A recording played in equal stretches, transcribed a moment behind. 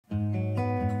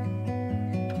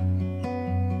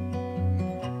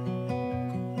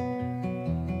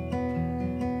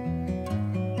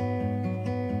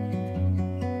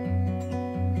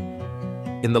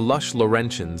In the lush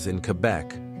Laurentians in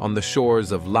Quebec, on the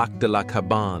shores of Lac de la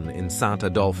Cabane in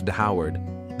Saint-Adolphe-de-Howard,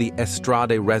 the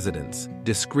Estrade Residence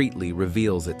discreetly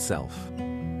reveals itself.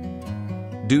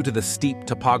 Due to the steep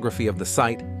topography of the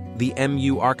site, the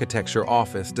MU Architecture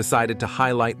Office decided to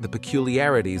highlight the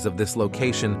peculiarities of this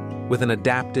location with an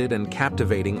adapted and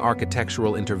captivating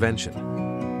architectural intervention.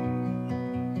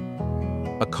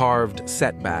 A carved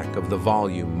setback of the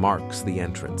volume marks the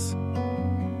entrance.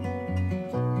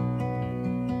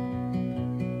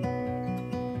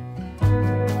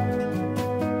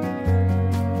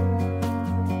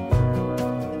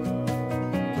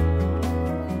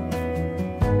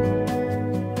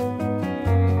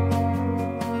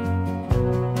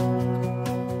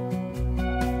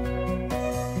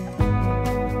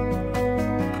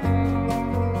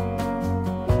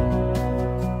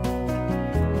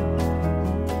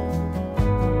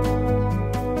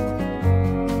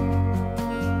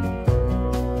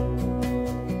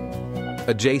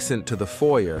 Adjacent to the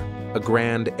foyer, a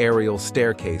grand aerial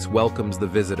staircase welcomes the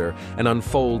visitor and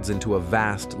unfolds into a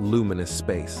vast, luminous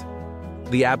space.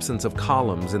 The absence of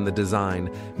columns in the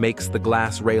design makes the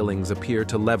glass railings appear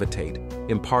to levitate,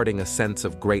 imparting a sense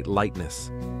of great lightness.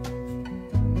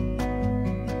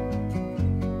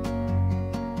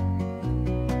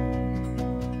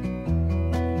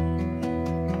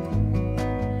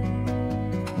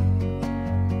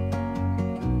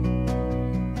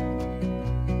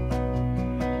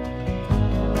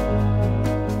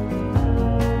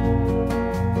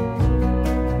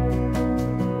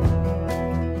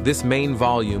 This main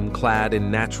volume, clad in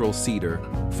natural cedar,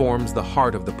 forms the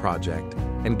heart of the project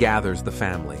and gathers the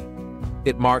family.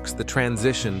 It marks the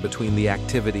transition between the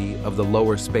activity of the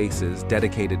lower spaces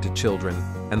dedicated to children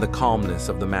and the calmness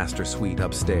of the master suite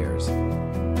upstairs.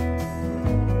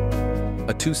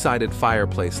 A two-sided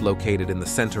fireplace located in the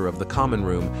center of the common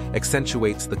room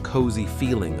accentuates the cozy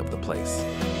feeling of the place.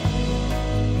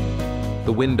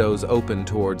 The windows open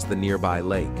towards the nearby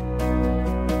lake.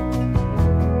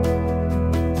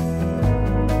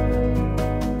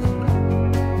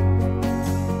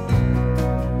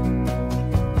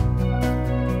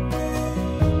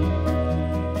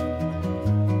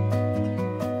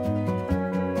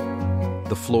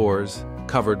 The floors,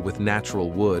 covered with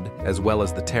natural wood, as well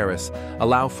as the terrace,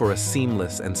 allow for a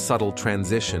seamless and subtle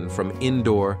transition from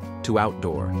indoor to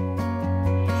outdoor.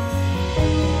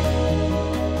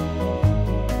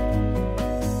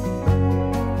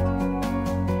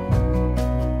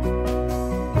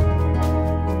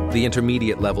 The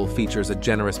intermediate level features a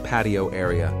generous patio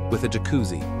area with a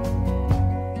jacuzzi.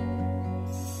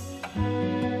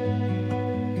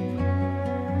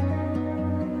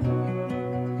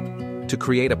 To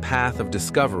create a path of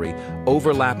discovery,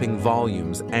 overlapping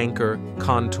volumes anchor,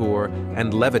 contour,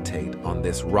 and levitate on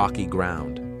this rocky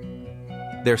ground.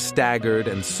 Their staggered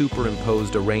and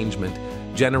superimposed arrangement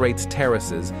generates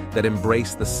terraces that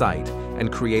embrace the site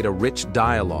and create a rich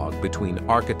dialogue between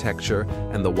architecture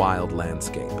and the wild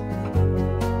landscape.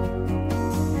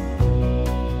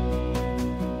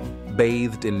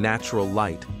 Bathed in natural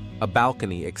light, a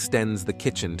balcony extends the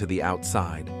kitchen to the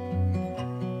outside.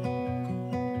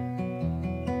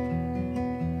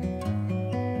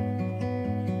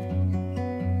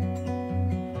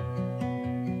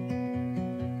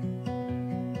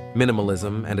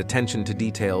 Minimalism and attention to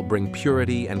detail bring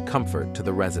purity and comfort to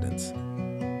the residence.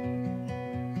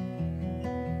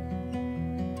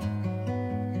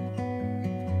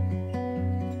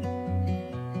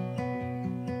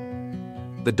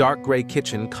 The dark gray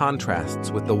kitchen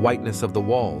contrasts with the whiteness of the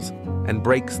walls and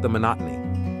breaks the monotony.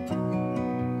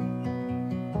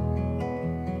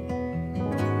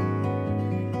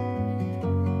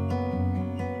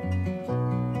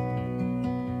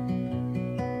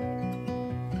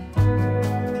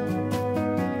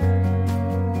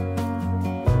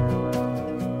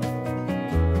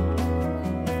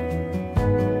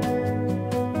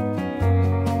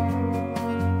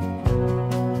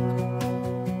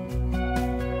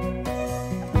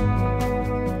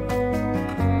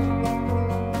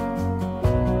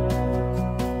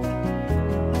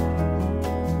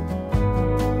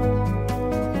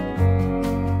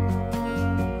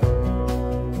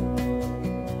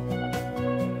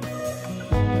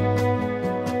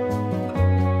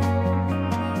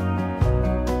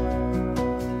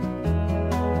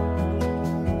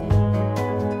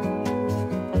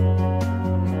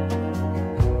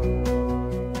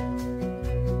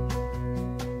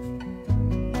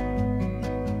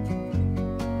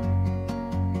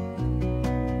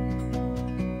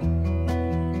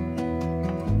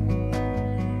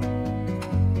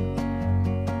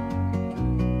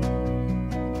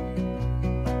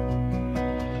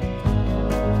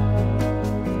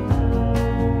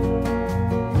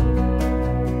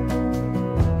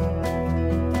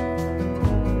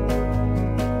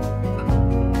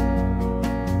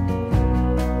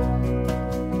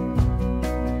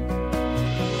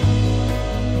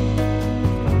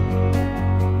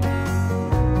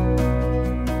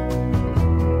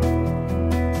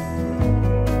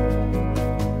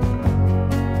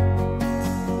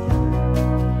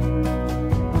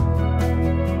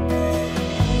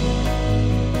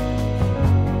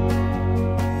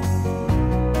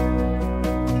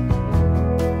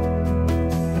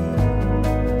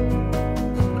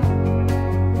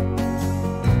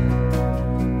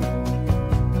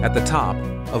 At the top,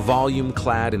 a volume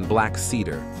clad in black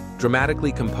cedar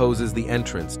dramatically composes the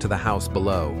entrance to the house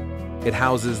below. It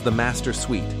houses the master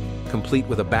suite, complete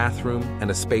with a bathroom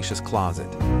and a spacious closet.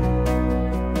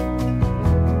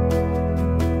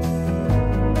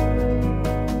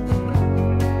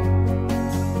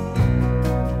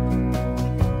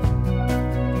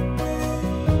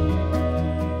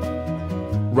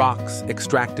 Rocks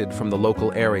extracted from the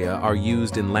local area are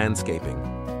used in landscaping,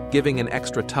 giving an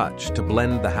extra touch to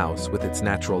blend the house with its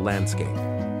natural landscape.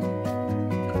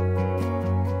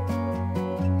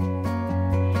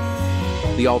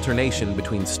 The alternation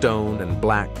between stone and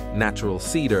black, natural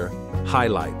cedar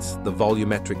highlights the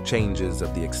volumetric changes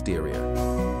of the exterior.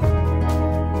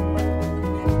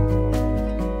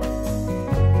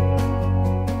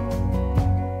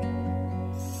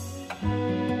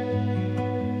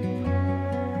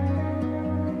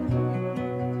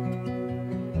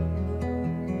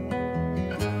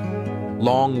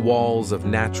 Long walls of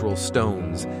natural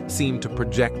stones seem to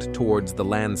project towards the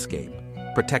landscape,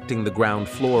 protecting the ground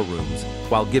floor rooms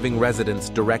while giving residents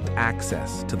direct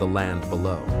access to the land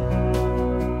below.